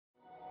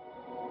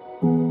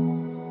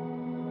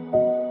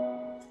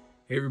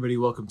Hey everybody,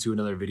 welcome to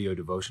another video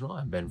devotional.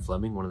 I'm Ben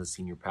Fleming, one of the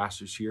senior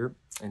pastors here.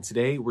 And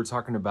today we're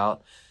talking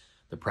about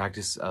the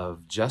practice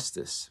of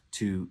justice,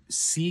 to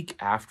seek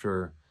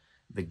after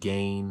the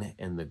gain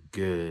and the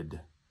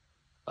good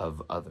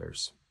of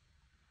others.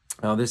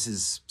 Now, this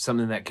is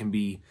something that can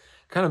be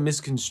kind of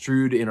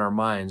misconstrued in our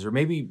minds, or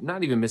maybe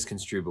not even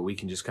misconstrued, but we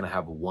can just kind of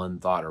have one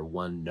thought or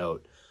one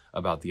note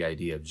about the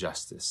idea of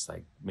justice.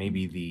 Like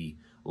maybe the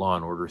Law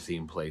and Order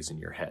theme plays in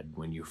your head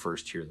when you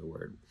first hear the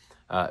word.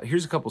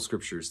 Here's a couple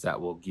scriptures that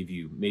will give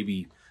you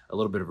maybe a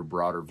little bit of a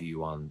broader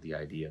view on the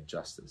idea of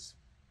justice.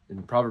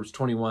 In Proverbs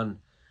 21,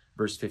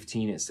 verse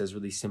 15, it says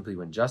really simply,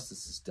 when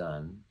justice is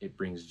done, it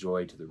brings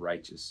joy to the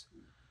righteous,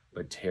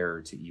 but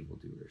terror to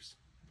evildoers.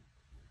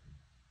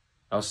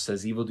 It also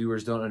says,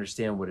 evildoers don't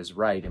understand what is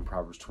right in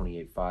Proverbs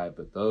 28:5,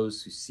 but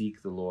those who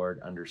seek the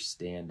Lord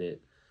understand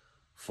it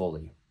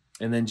fully.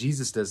 And then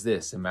Jesus does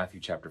this in Matthew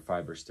chapter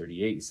 5, verse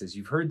 38. He says,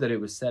 you've heard that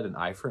it was said, an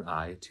eye for an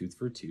eye, a tooth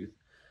for a tooth.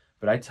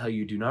 But I tell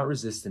you, do not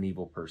resist an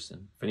evil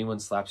person. If anyone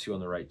slaps you on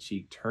the right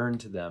cheek, turn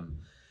to them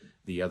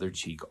the other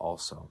cheek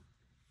also.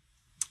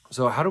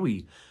 So how do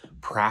we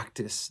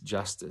practice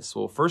justice?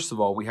 Well, first of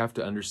all, we have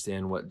to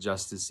understand what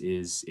justice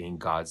is in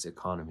God's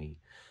economy.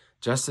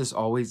 Justice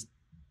always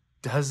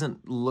doesn't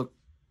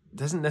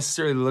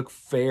necessarily look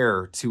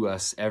fair to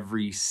us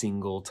every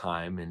single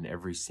time and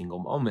every single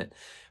moment.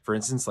 For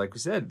instance, like we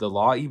said, the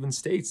law even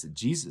states that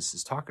Jesus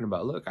is talking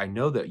about, look, I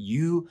know that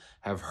you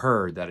have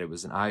heard that it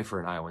was an eye for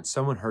an eye. When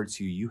someone hurts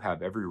you, you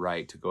have every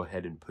right to go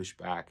ahead and push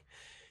back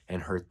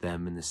and hurt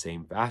them in the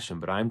same fashion.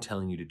 But I'm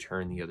telling you to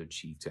turn the other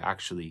cheek, to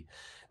actually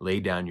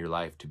lay down your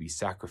life, to be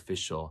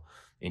sacrificial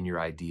in your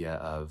idea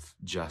of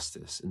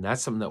justice. And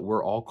that's something that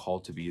we're all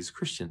called to be as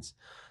Christians,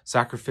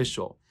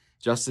 sacrificial.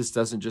 Justice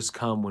doesn't just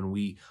come when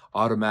we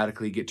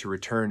automatically get to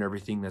return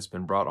everything that's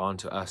been brought on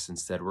to us.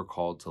 Instead, we're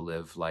called to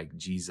live like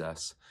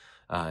Jesus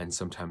and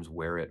sometimes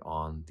wear it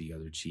on the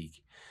other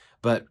cheek.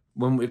 But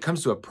when it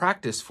comes to a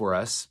practice for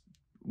us,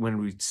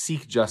 when we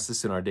seek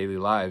justice in our daily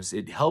lives,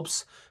 it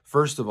helps,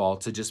 first of all,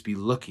 to just be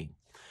looking.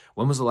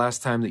 When was the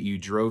last time that you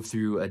drove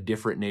through a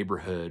different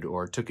neighborhood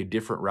or took a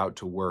different route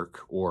to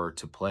work or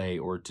to play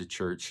or to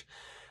church?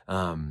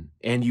 And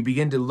you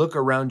begin to look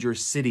around your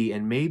city,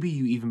 and maybe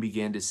you even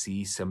began to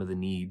see some of the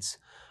needs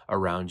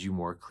around you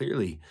more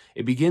clearly.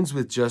 It begins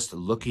with just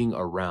looking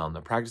around.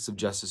 The practice of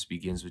justice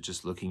begins with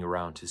just looking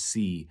around to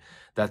see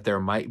that there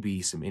might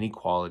be some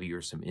inequality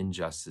or some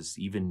injustice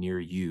even near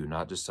you,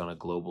 not just on a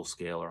global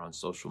scale or on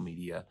social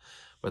media,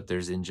 but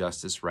there's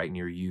injustice right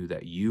near you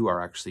that you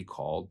are actually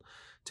called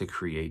to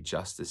create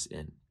justice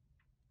in.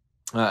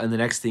 And the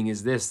next thing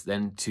is this,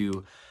 then,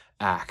 to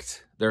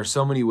act. There are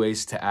so many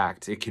ways to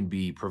act. It can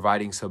be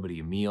providing somebody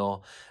a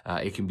meal.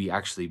 It can be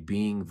actually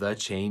being the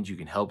change. You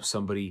can help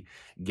somebody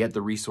get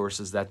the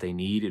resources that they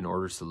need in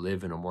order to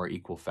live in a more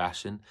equal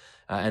fashion.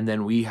 And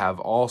then we have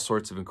all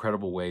sorts of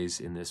incredible ways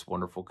in this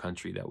wonderful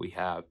country that we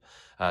have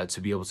to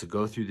be able to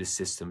go through the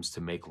systems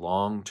to make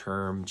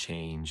long-term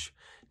change,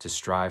 to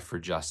strive for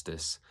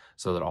justice,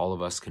 so that all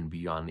of us can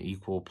be on an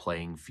equal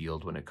playing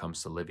field when it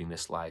comes to living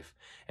this life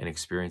and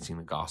experiencing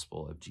the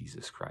gospel of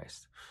Jesus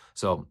Christ.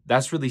 So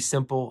that's really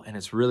simple and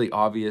it's really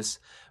obvious,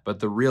 but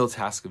the real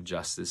task of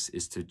justice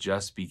is to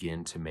just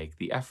begin to make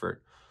the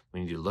effort.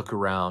 We need to look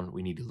around,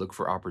 we need to look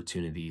for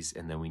opportunities,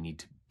 and then we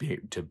need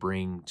to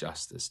bring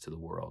justice to the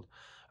world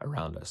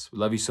around us. We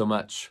love you so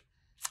much.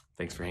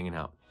 Thanks for hanging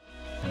out.